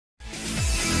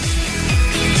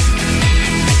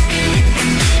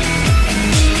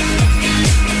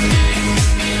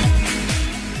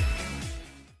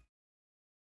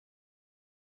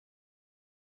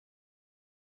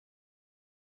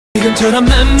우연처럼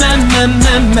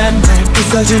만만만만만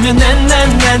웃어주면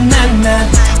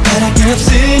난난난난난 바랄 게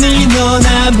없으니 넌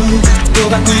아무도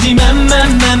바꾸지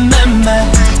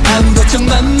만만만만만 아무 걱정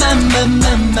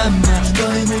만만만만만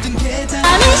너의 모든 게 다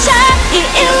I'm in shock, 이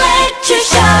electric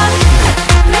shock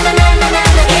나나나나나나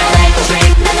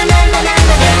electric 나나나나나나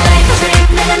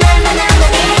electric 나나나나나나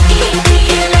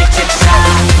electric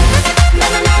shock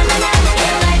나나나나나나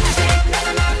electric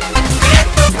나나나나나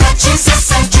거친 세상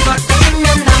죽어버리면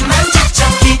나만 지쳐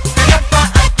기다려봐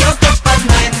아껴둬봐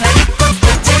너의 날 잊고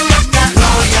버틸까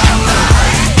Royal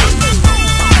Night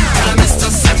I'm Mr.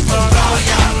 Simple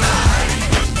Royal Night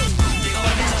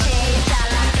내가 제일 잘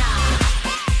나가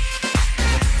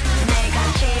내가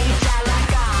제일 잘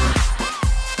나가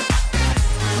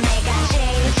내가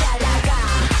제일 잘 나가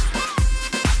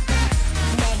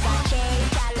내가 제일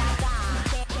잘 나가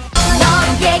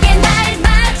너에게 날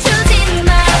맞추지 마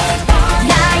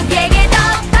나에게 더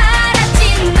바라지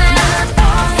마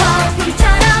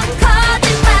거품처럼 커진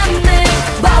맘을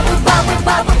버블 버블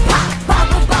버블 팝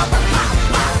버블 버블 팝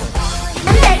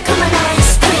달콤한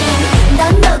아이스크림 넌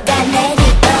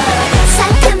녹아내리고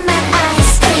상큼한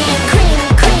아이스크림 크림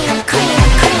크림 크림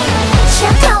크림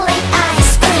초콜릿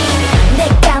아이스크림 내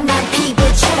까만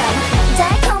피부처럼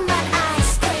달콤한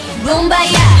아이스크림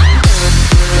봄바야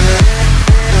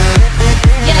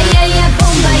야야야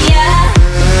봄바야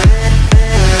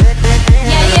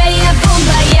야야야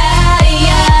봄바야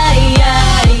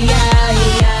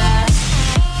야야야야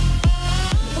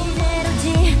이대로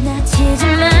지나치지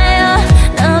마요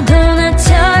너도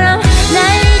나처럼 날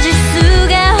잊을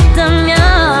수가 없다면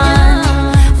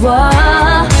널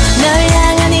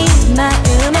향한 이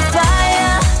마음의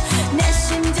fire 내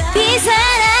심장 이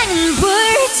사랑은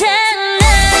불타는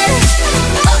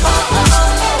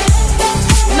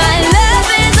My love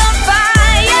is on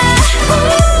fire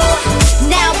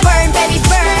Now burn baby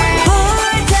burn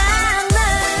불타는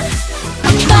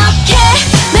어떻게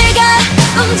내가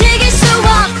움직일 수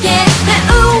없게 날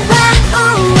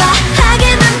우아하게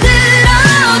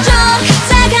만들어줘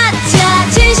사가짜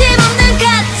진심 없는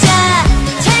가짜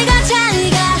잘가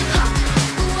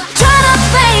Turn up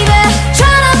baby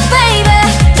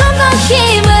좀 더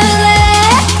힘을 내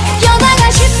여다가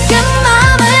쉽게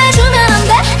마음을 주면 안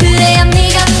돼 그래야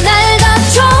네가 날 더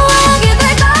좋아하게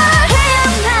될걸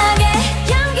태연하게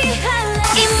연기할래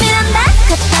이미 난 나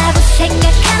같다고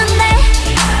생각하는데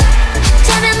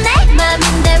자면 내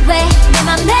맘인데 왜 내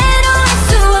맘대로 할 수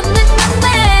없는 건데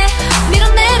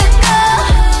밀어내릴까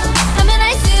하면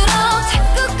할수록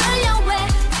자꾸 끌려왜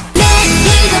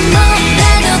내일도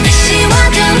뭐라도 다시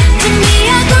와줘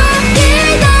준비하고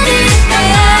기다릴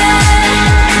거야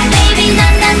Baby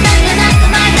난난난난난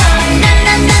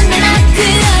그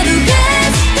하루가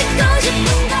듣고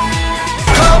싶은걸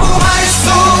거부할 수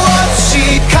없이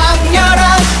강렬한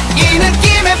이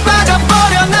느낌에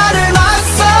빠져버려 나를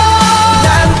놨어 난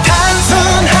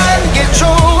단순한 게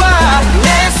좋아 내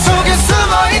속에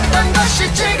숨어있던 것이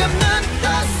지금 눈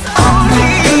떴어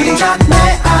그림자 내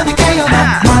안에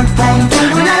깨어나 널 보는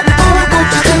눈에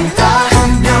불꽃이 든다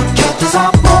분명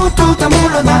곁에서 모두 다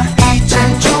물러나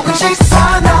이젠 조금씩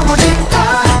사나워진다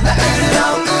나 으르렁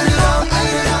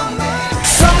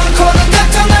서문코는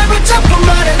닥쳐 날 붙잡고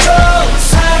말해줘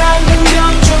사랑은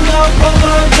명중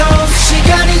엎어버려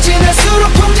시간이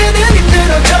지날수록 통제는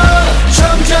힘들어져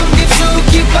점점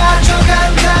깊숙이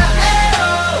빠져간다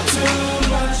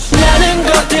나는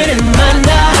것들을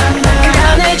만나 그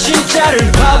안에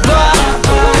진짜를 봐봐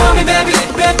Call me baby,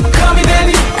 call me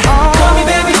baby Call me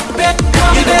baby,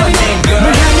 call me baby 널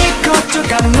향해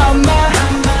걷어간 맘마 너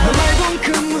말곤 그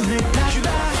문을 닫아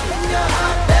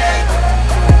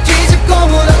뒤집고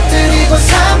무너뜨리고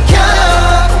삼켜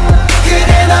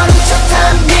그래 넌 훔쳤단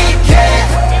니게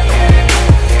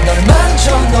널 만져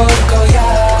놓을 거야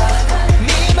네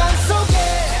맘속에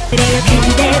그래요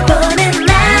그대 보는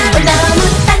나 너무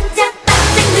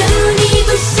반짝반짝 눈이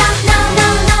부셔 No no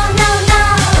no no no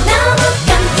너무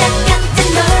깜짝깜짝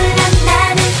놀란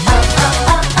나는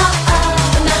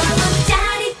너무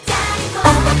짜릿짜릿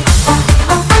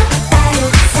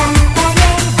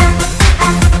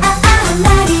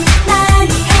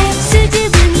나리나리해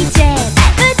수줍음이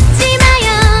제발 웃지 마요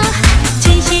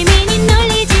진심이니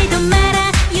놀리지도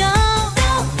말아요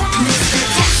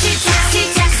짝시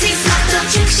속도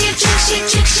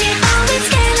즉시 Always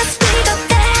get us speed up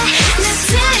there 내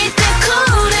스릴 때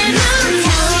코를 눌러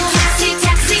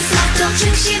짝시 속도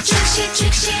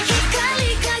즉시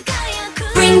헷갈리가 가요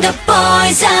Bring the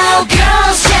boys out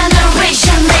Girls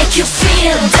generation make you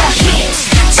feel the heat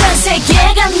전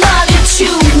세계가 너를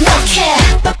주목해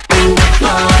But bring the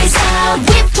boys out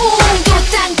위풍도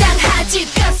당당하지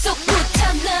뼛속부터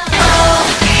너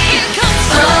Here comes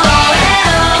the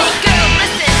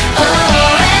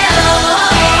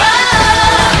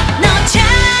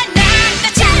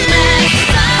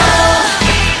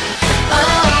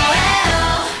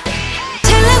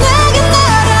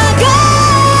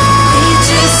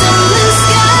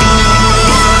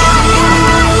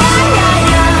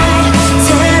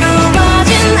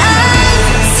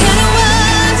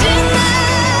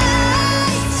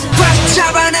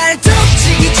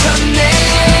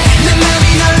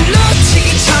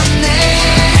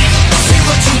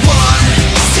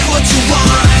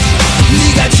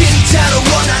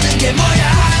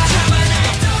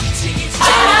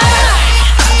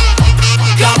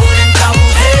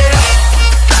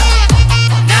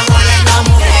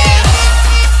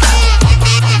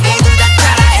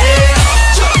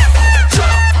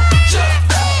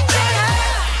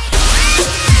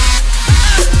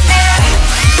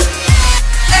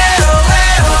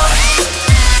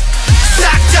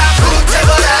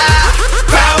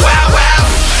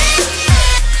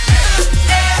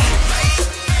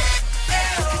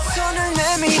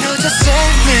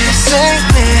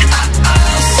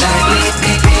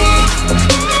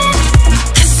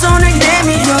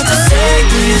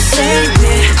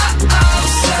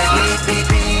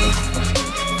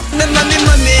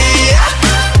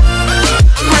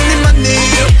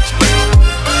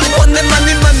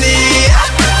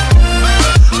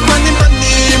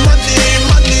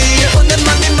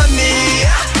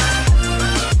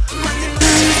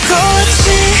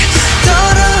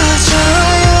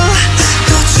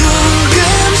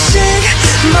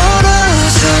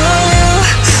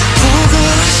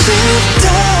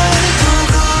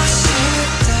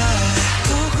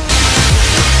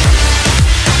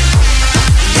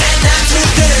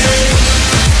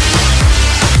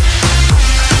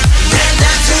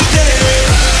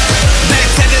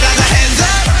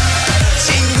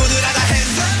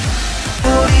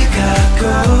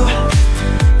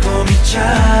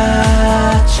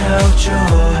싸우죠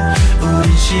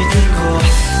우린 시들고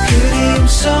그림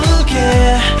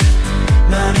속에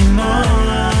맘이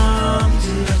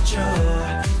멍들었죠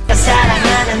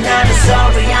사랑하는 나는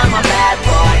sorry I'm a bad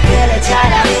boy 그래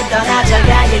차라리 떠나자가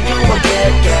yeah you a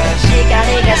good girl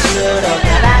시간이 갈수록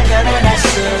나란 연애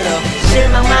할수록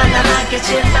실망만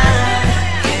남았겠지만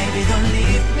Baby don't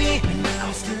leave me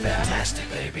I'm still fantastic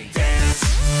baby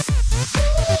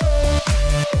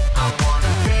I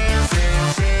wanna dance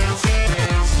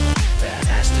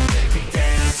fantastic baby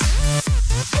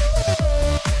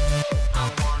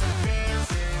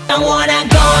I wanna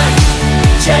go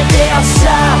절대 없어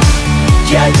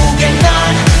결국엔 넌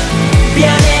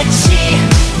변했지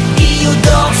이유도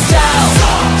없어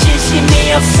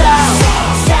진심이 없어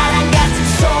사랑 같은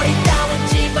소리 따윈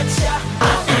집어쳐 I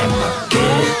am a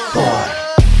good boy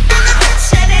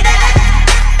Set it up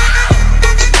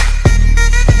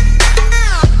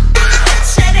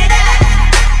Set it up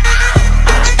I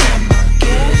am a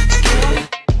good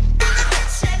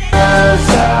Set it up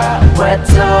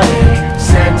외톨이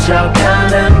센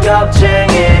척하는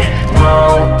겁쟁이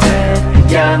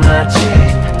못된 양아치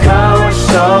거울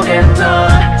속에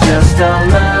넌 just a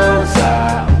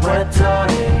loser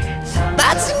외톨이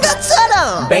맞은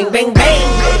것처럼 Bang bang bang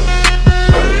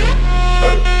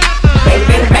Bang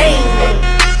bang bang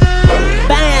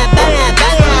Bang bang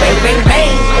bang Bang bang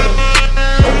bang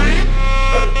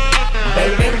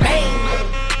Bang bang bang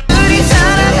우리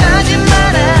사랑하지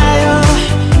말아요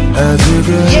아직은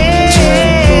잘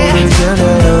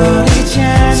모르잖아요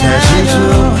사실 좀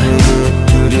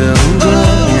두려운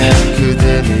거야 그대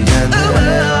미안해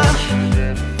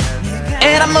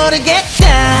And I'm 모르겠다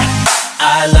I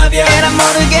love you And I'm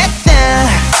모르겠다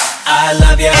I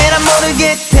love you And I'm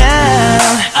모르겠다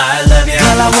I love you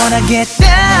All I wanna get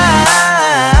down